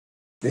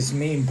This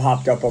meme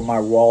popped up on my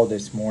wall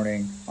this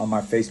morning on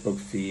my Facebook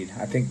feed.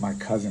 I think my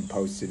cousin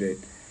posted it.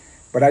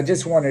 But I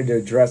just wanted to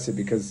address it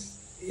because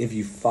if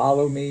you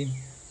follow me,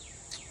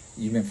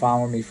 you've been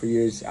following me for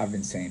years, I've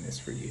been saying this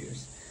for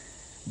years.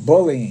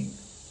 Bullying.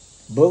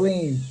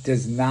 Bullying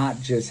does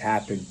not just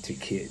happen to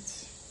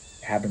kids.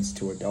 It happens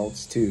to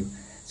adults too.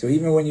 So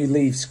even when you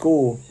leave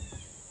school,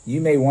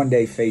 you may one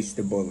day face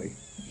the bully,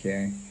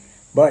 okay?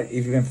 But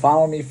if you've been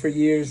following me for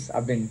years,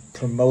 I've been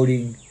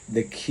promoting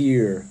the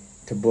cure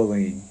to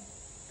bullying.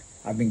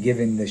 I've been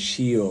giving the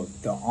shield,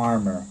 the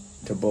armor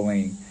to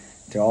bullying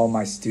to all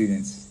my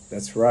students.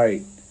 That's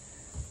right.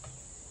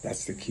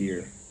 That's the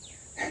cure.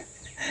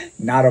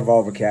 Not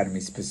Evolve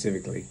Academy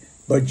specifically,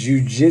 but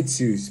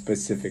Jiu-Jitsu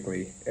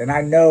specifically. And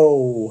I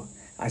know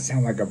I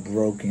sound like a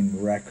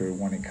broken record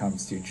when it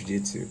comes to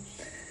Jiu-Jitsu.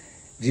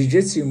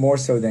 Jiu-Jitsu more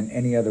so than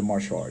any other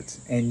martial arts.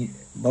 And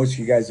most of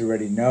you guys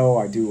already know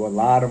I do a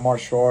lot of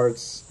martial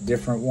arts,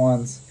 different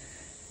ones.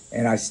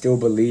 And I still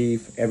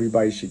believe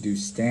everybody should do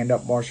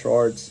stand-up martial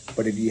arts.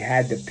 But if you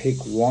had to pick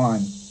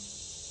one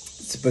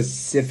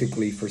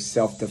specifically for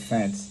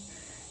self-defense,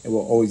 it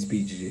will always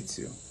be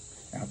Jiu-Jitsu.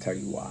 And I'll tell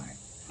you why.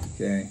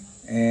 Okay?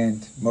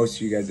 And most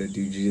of you guys that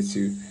do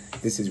Jiu-Jitsu,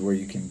 this is where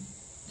you can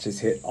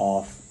just hit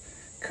off,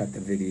 cut the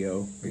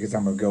video, because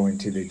I'm going to go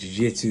into the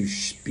Jiu-Jitsu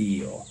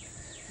spiel.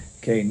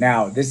 Okay,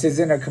 now, this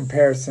isn't a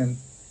comparison.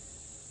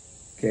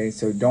 Okay,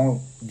 so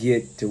don't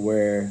get to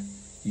where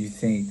you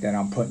think that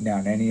I'm putting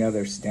down any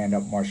other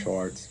stand-up martial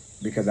arts,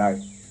 because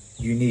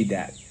you need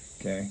that,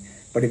 okay?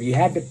 But if you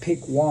had to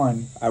pick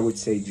one, I would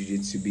say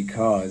Jiu-Jitsu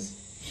because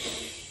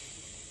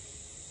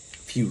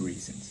few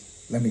reasons.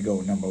 Let me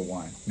go number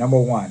one. Number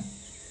one,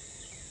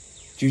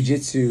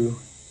 Jiu-Jitsu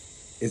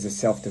is a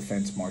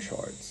self-defense martial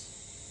arts.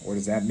 What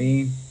does that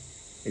mean?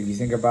 If you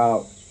think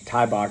about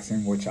Thai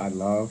boxing, which I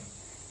love,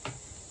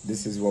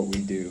 this is what we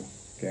do,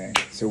 okay?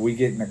 So we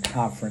get in a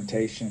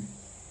confrontation.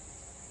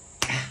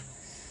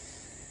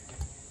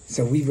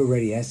 So we've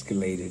already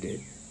escalated it.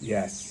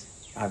 Yes,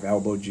 I've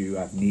elbowed you,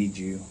 I've kneed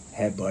you,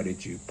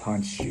 headbutted you,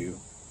 punched you.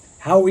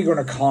 How are we going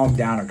to calm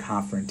down a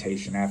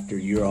confrontation after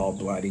you're all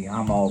bloody,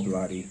 I'm all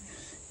bloody?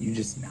 You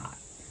just not.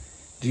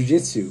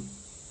 Jiu-Jitsu,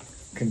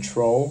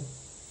 control.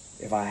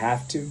 If I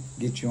have to,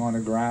 get you on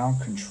the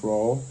ground,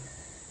 control.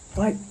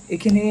 But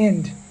it can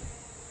end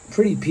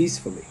pretty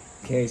peacefully.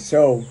 Okay,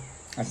 so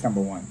that's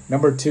number one.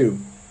 Number two,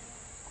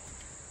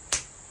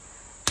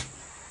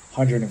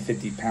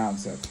 150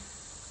 pounds of.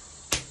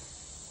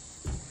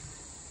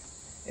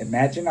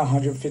 Imagine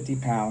 150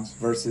 pounds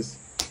versus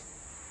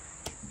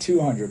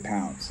 200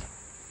 pounds.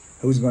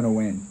 Who's going to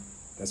win?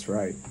 That's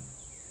right.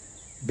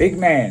 Big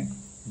man,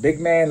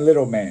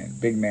 little man,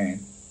 big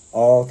man.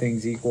 All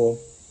things equal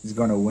is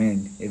going to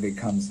win if it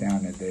comes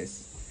down to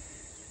this.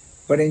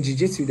 But in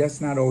Jiu-Jitsu,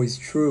 that's not always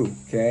true,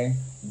 okay?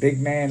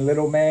 Big man,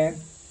 little man,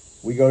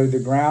 we go to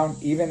the ground.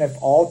 Even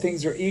if all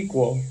things are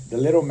equal, the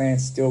little man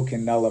still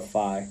can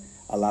nullify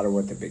a lot of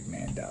what the big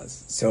man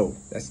does. So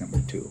that's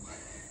number two.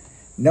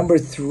 Number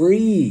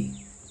three,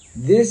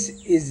 this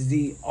is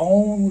the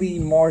only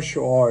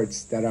martial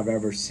arts that I've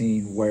ever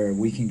seen where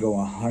we can go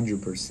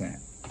 100%.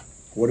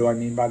 What do I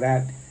mean by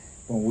that?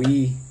 When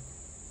we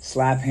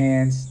slap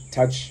hands,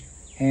 touch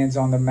hands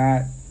on the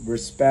mat,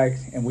 respect,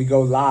 and we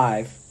go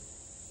live,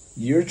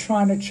 you're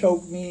trying to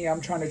choke me,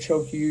 I'm trying to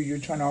choke you, you're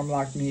trying to arm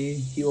lock me,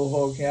 heel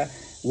hook, yeah,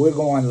 we're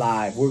going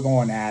live, we're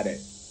going at it.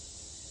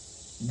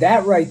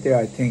 That right there,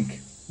 I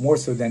think, more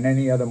so than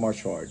any other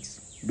martial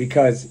arts.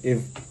 Because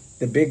if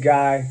the big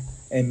guy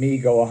and me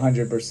go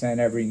 100%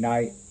 every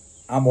night,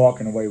 I'm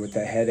walking away with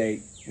the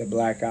headache, the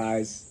black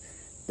eyes,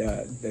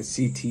 the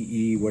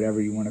CTE, whatever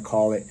you want to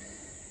call it.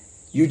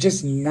 You're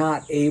just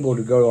not able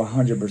to go to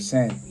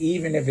 100%,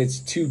 even if it's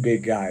two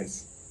big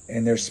guys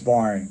and they're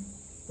sparring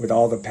with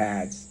all the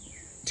pads.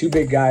 Two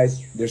big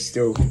guys, they're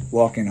still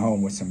walking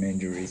home with some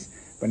injuries,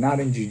 but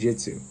not in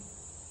Jiu-Jitsu.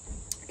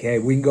 Okay,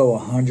 we can go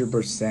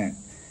 100%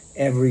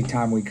 every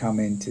time we come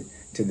into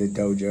the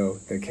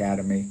dojo, the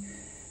academy,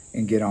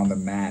 and get on the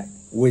mat,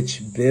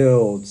 which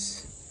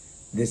builds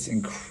this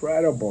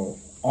incredible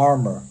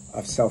armor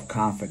of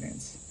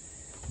self-confidence.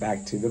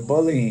 Back to the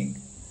bullying.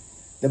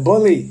 The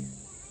bully,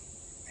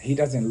 he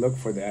doesn't look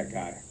for that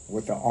guy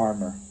with the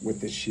armor,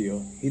 with the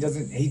shield. He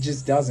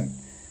just doesn't.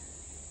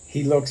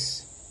 He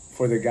looks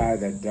for the guy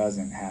that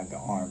doesn't have the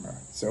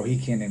armor, so he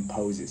can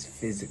impose his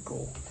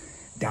physical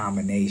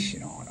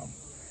domination on him.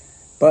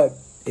 But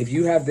if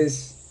you have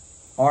this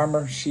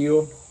armor,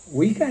 shield,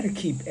 we got to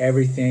keep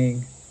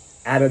everything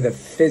out of the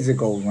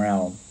physical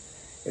realm.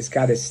 It's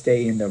got to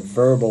stay in the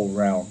verbal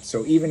realm.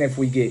 So even if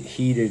we get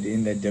heated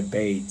in the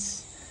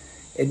debates,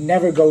 it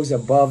never goes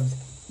above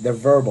the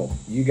verbal.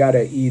 You got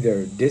to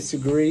either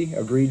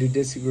agree to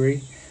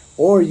disagree,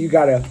 or you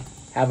got to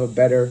have a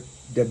better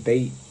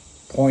debate,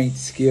 point,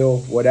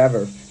 skill,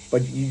 whatever.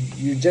 But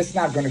you're just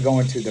not going to go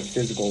into the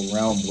physical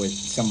realm with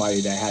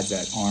somebody that has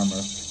that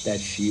armor,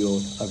 that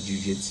shield of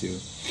Jiu-Jitsu.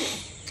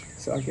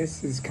 So I guess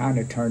this kind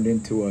of turned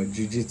into a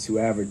Jiu-Jitsu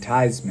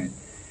advertisement.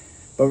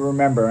 But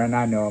remember, and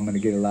I know I'm going to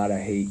get a lot of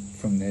hate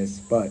from this,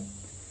 but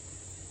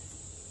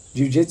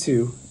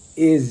Jiu-jitsu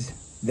is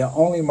the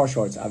only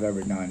martial arts I've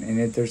ever done. And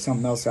if there's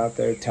something else out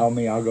there, tell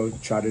me. I'll go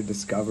try to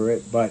discover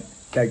it. But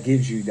that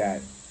gives you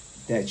that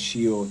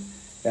shield,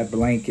 that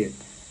blanket,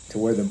 to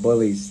where the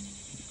bullies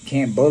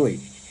can't bully.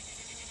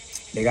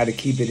 They got to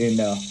keep it in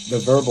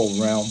the verbal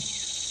realm.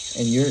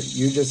 And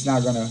you're just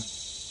not gonna,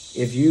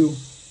 if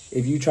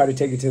you try to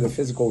take it to the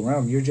physical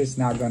realm, you're just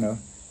not gonna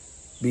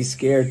be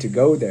scared to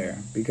go there,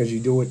 because you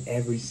do it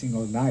every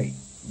single night.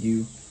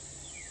 You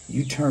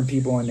turn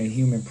people into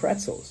human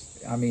pretzels.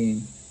 I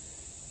mean,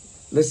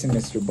 listen,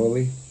 Mr.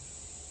 Bully,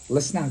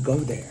 let's not go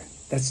there.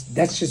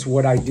 That's just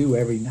what I do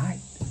every night.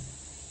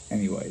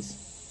 Anyways,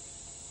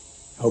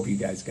 hope you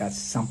guys got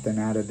something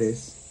out of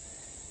this.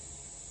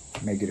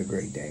 Make it a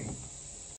great day.